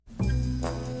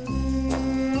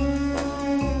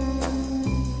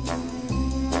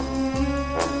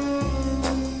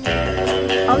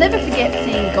I'll never forget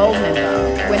seeing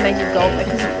Goldmember when they did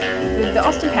Goldmember, because the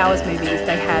Austin Powers movies,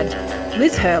 they had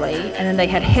Liz Hurley and then they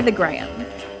had Heather Graham,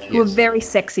 who were very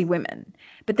sexy women.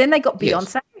 But then they got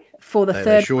Beyonce for the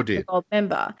third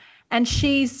Goldmember, and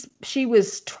she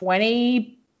was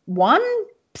 21,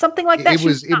 something like that.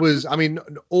 It was. I mean,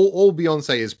 all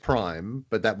Beyonce is prime,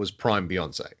 but that was prime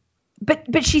Beyonce.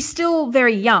 But she's still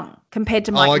very young compared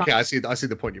to Mike. Oh, okay. Myers. I see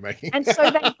the point you're making. And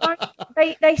so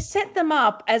they set them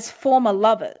up as former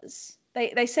lovers.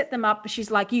 They set them up. She's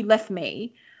like, you left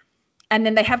me, and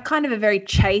then they have kind of a very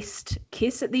chaste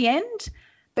kiss at the end.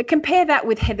 But compare that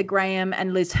with Heather Graham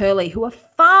and Liz Hurley, who are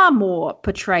far more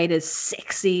portrayed as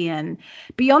sexy, and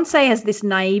Beyonce has this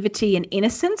naivety and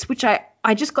innocence, which I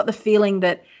just got the feeling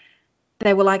that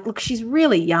they were like, look, she's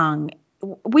really young.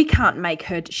 We can't make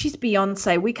her. She's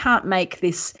Beyonce. We can't make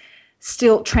this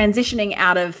still transitioning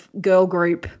out of girl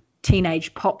group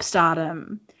teenage pop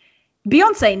stardom.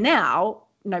 Beyonce now,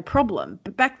 no problem.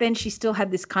 But back then she still had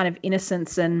this kind of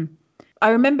innocence. And I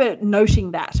remember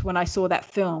noting that when I saw that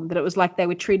film, that it was like they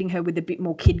were treating her with a bit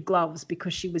more kid gloves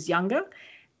because she was younger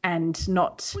and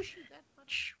not. Was she that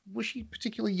much? Was she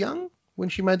particularly young when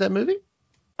she made that movie?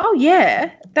 Oh, yeah.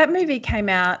 That movie came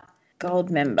out.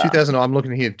 Goldmember. 2000. I'm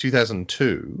looking here.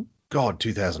 2002. God,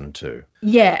 2002.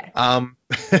 Yeah.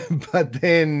 But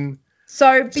then.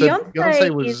 So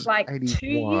Beyonce was is like 81. 2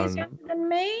 years younger than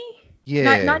me. Yeah.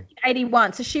 No,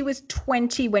 1981. So she was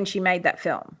 20 when she made that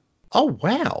film. Oh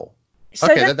wow.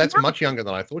 So okay, that's much younger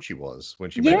than I thought she was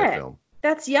when she made that film.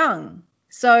 That's young.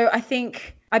 So I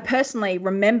think I personally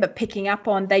remember picking up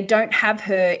on they don't have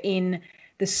her in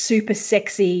the super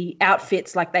sexy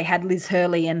outfits like they had Liz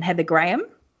Hurley and Heather Graham,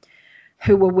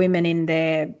 who were women in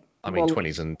their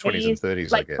 20s and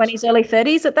 30s, like I guess. 20s, early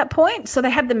 30s at that point. So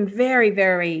they had them very,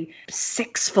 very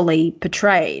sexfully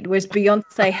portrayed, whereas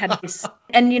Beyonce had this,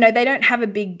 and, they don't have a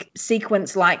big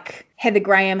sequence like Heather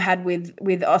Graham had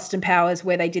with Austin Powers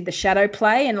where they did the shadow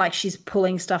play and like she's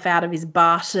pulling stuff out of his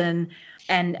butt and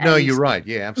no, you're right.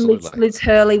 Yeah, absolutely. Liz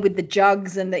Hurley with the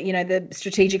jugs and the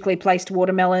strategically placed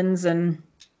watermelons and,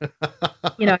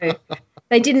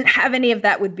 they didn't have any of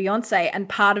that with Beyonce, and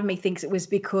part of me thinks it was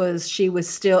because she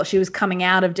was coming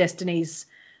out of Destiny's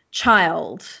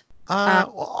Child.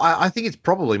 I think it's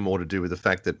probably more to do with the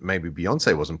fact that maybe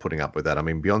Beyonce wasn't putting up with that. I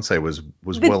mean, Beyonce was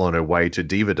well on her way to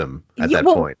divadom at that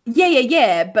point.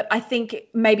 Yeah. But I think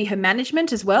maybe her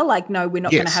management as well. Like, no, we're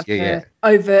not going to have her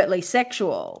overtly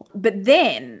sexual. But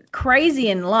then Crazy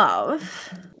in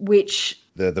Love, which...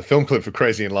 The film clip for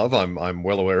Crazy in Love, I'm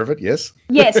well aware of it, yes.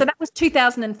 Yeah, so that was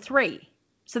 2003.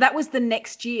 So that was the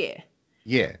next year.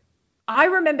 Yeah. I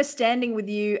remember standing with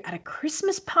you at a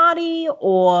Christmas party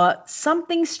or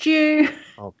something, Stu.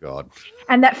 Oh, God.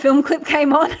 And that film clip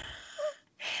came on.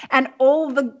 And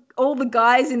all the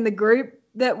guys in the group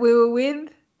that we were with,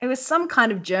 it was some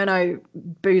kind of journo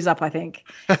booze up, I think.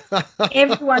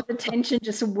 Everyone's attention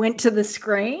just went to the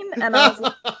screen. And I was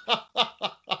like,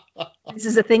 this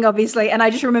is a thing, obviously. And I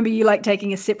just remember you like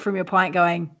taking a sip from your pint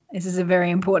going, this is a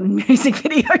very important music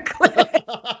video clip.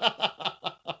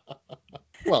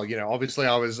 Well, obviously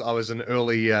I was an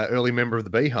early member of the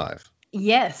Beehive.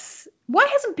 Yes. Why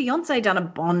hasn't Beyonce done a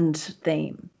Bond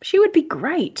theme? She would be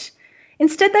great.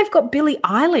 Instead, they've got Billie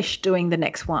Eilish doing the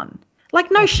next one.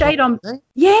 Like, no shade on...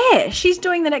 Yeah, she's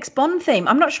doing the next Bond theme.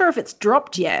 I'm not sure if it's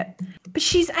dropped yet, but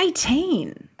she's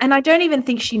 18. And I don't even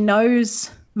think she knows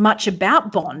much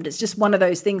about Bond. It's just one of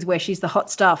those things where she's the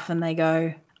hot stuff and they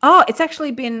go, oh, it's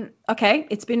actually been... Okay,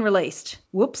 it's been released.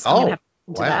 Whoops. I'm going to have to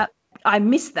listen to that. I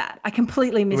missed that. I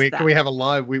completely missed that. Can we have a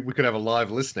live? We could have a live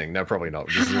listening. No, probably not.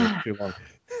 This is too long.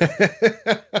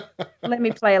 Let me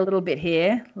play a little bit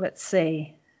here. Let's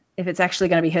see if it's actually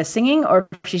going to be her singing or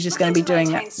if she's just going to be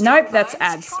doing that. Nope, that's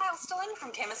ads.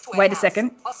 Wait a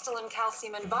second.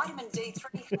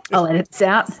 I'll edit this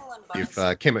out. If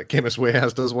Chemist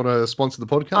Warehouse does want to sponsor the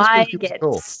podcast, I get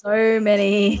so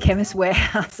many Chemist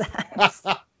Warehouse ads.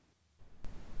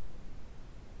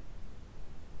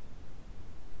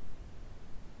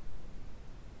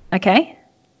 Okay.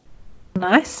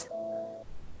 Nice.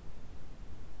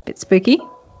 Bit spooky.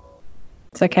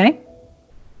 It's okay.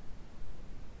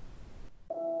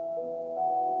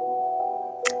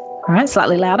 All right,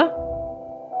 slightly louder.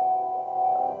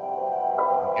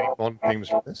 Getting Bond themes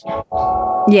from this?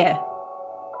 Yeah.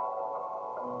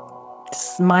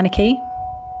 It's minor key.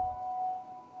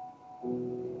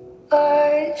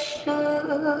 I should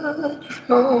have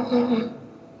known.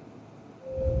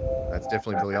 That's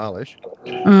definitely Billie Eilish.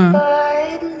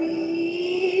 I'd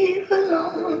leave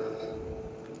alone.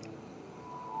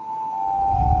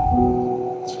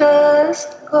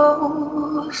 Just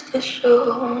goes to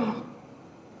show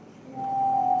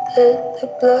That the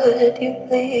blood you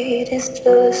bleed is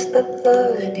just the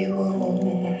blood you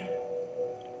own.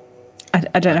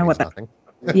 I don't know what that. Nothing.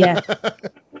 Yeah.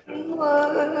 You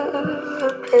were a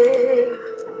pair.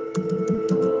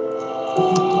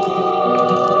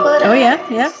 But Oh, yeah,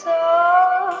 I yeah.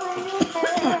 saw you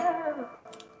there.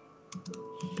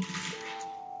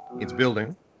 It's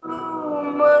building. Too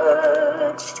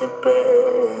much to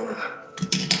bear.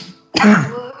 You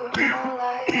were my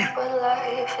life, but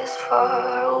life is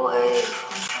far away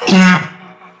from fair.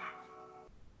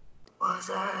 Was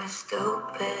I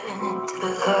stupid to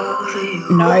love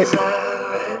you? Nope. Was I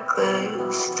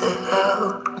reckless to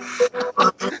help?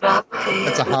 Was it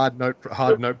obvious That's a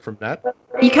hard note from Nat.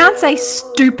 You can't say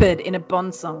stupid in a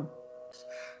Bond song.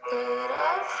 that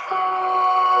I've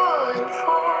fallen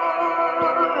for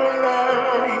a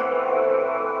lie?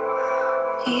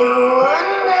 You were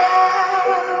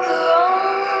never on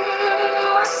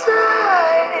my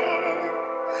side.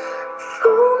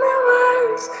 Fool me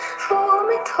once, fool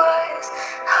me twice.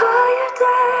 Higher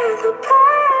death or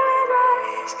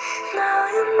paradise. Now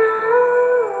you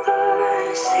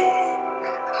never see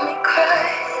me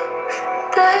cry.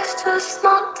 There's just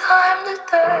no time to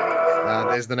die.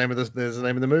 There's the name of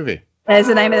the movie. There's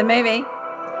the name of the movie.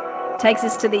 Takes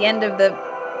us to the end of the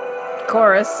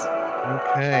chorus.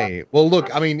 Okay. Well,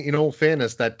 look, I mean, in all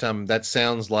fairness, that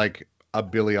sounds like a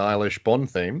Billie Eilish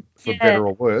Bond theme, for better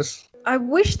or worse. I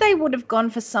wish they would have gone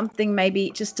for something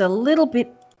maybe just a little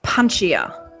bit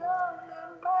punchier.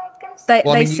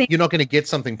 You're not going to get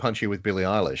something punchy with Billie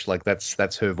Eilish. Like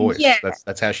that's her voice. Yeah.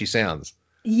 That's how she sounds.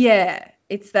 Yeah,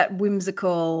 it's that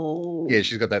whimsical. Yeah,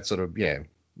 she's got that sort of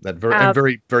that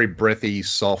very very breathy,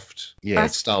 soft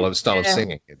style of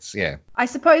singing. It's I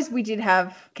suppose we did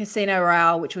have Casino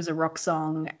Royale, which was a rock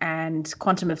song, and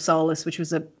Quantum of Solace, which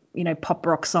was a pop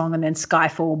rock song, and then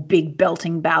Skyfall, big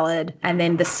belting ballad, and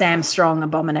then the Sam Strong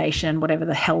Abomination, whatever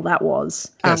the hell that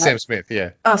was. Sam Smith,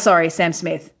 yeah. Oh, sorry, Sam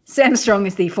Smith. Sam Strong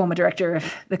is the former director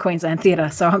of the Queensland Theatre,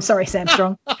 so I'm sorry, Sam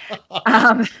Strong.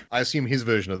 I assume his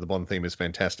version of the Bond theme is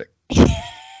fantastic.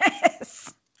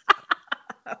 Yes.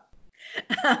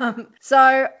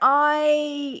 So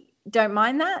I don't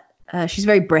mind that. She's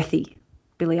very breathy,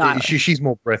 Billie Eilish. She's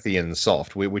more breathy and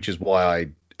soft, which is why I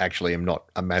actually am not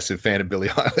a massive fan of Billie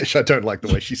Eilish. I don't like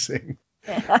the way she sings.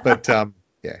 But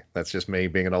that's just me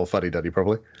being an old fuddy-duddy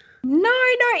probably. No,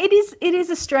 it is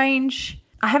a strange.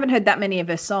 I haven't heard that many of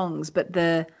her songs, but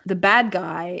the bad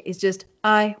guy is just,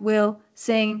 I will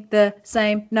sing the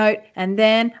same note and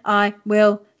then I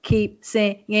will keep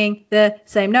singing the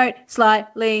same note,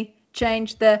 slightly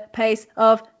change the pace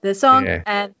of the song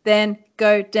and then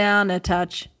go down a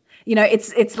touch.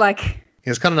 It's like...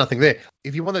 There's kind of nothing there.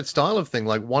 If you want that style of thing,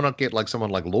 like, why not get like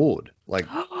someone like Lorde? Like,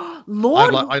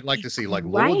 Lorde, I'd like to see like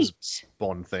Lorde's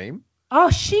Bond theme. Oh,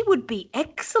 she would be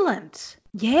excellent.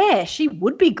 Yeah, she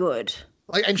would be good.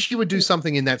 Like, and she would do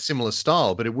something in that similar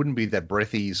style, but it wouldn't be that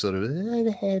breathy sort of.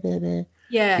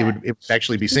 Yeah, it would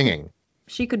actually be singing.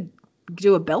 She could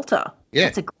do a belter. Yeah,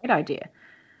 that's a great idea.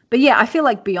 But yeah, I feel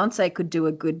like Beyonce could do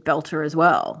a good belter as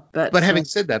well. But having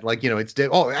said that, like,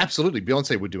 absolutely,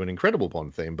 Beyonce would do an incredible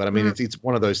Bond theme. But I mean, it's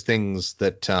one of those things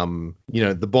that,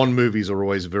 the Bond movies are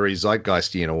always very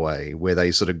zeitgeisty in a way, where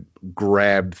they sort of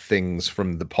grab things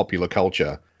from the popular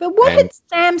culture. But what had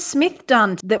Sam Smith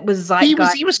done that was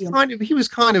zeitgeisty? He was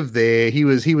kind of there. He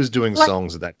was doing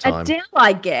songs at that time. Adele,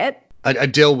 I get.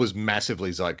 Adele was massively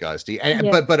zeitgeisty,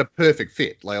 but a perfect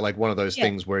fit, like one of those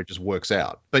things where it just works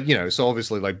out. But so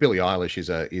obviously, like, Billie Eilish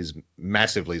is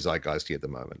massively zeitgeisty at the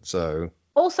moment. So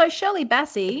also Shirley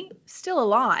Bassey still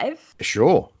alive.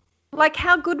 Sure. Like,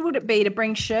 how good would it be to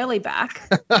bring Shirley back?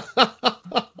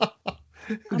 I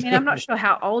mean, I'm not sure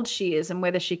how old she is and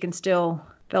whether she can still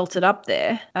belt it up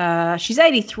there. She's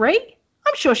 83.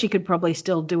 I'm sure she could probably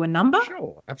still do a number.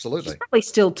 Sure, absolutely. She's probably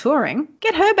still touring.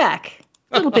 Get her back.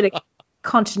 A little bit of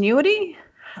continuity.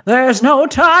 There's no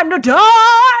time to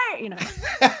die.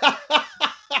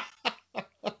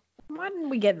 Why didn't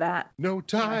we get that? No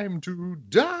time to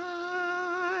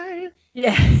die.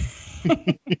 Yeah.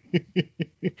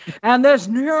 And there's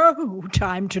no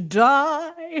time to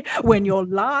die when your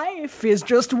life is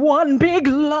just one big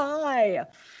lie.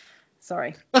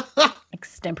 Sorry.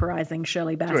 Extemporizing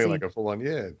Shirley Bassey. Doing like a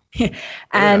full-on,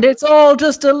 And it's all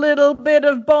just a little bit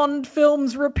of Bond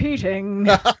films repeating.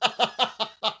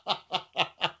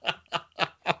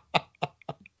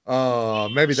 Oh,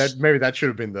 maybe that should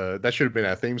have been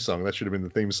our theme song. That should have been the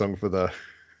theme song for the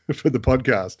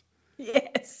podcast.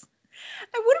 Yes.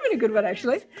 That would have been a good one,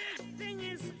 actually.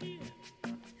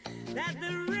 That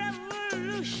the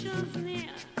revolution's near,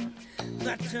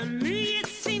 but to me it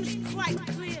seems quite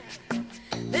clear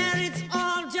that it's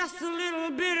all just a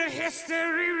little bit of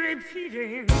history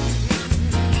repeating.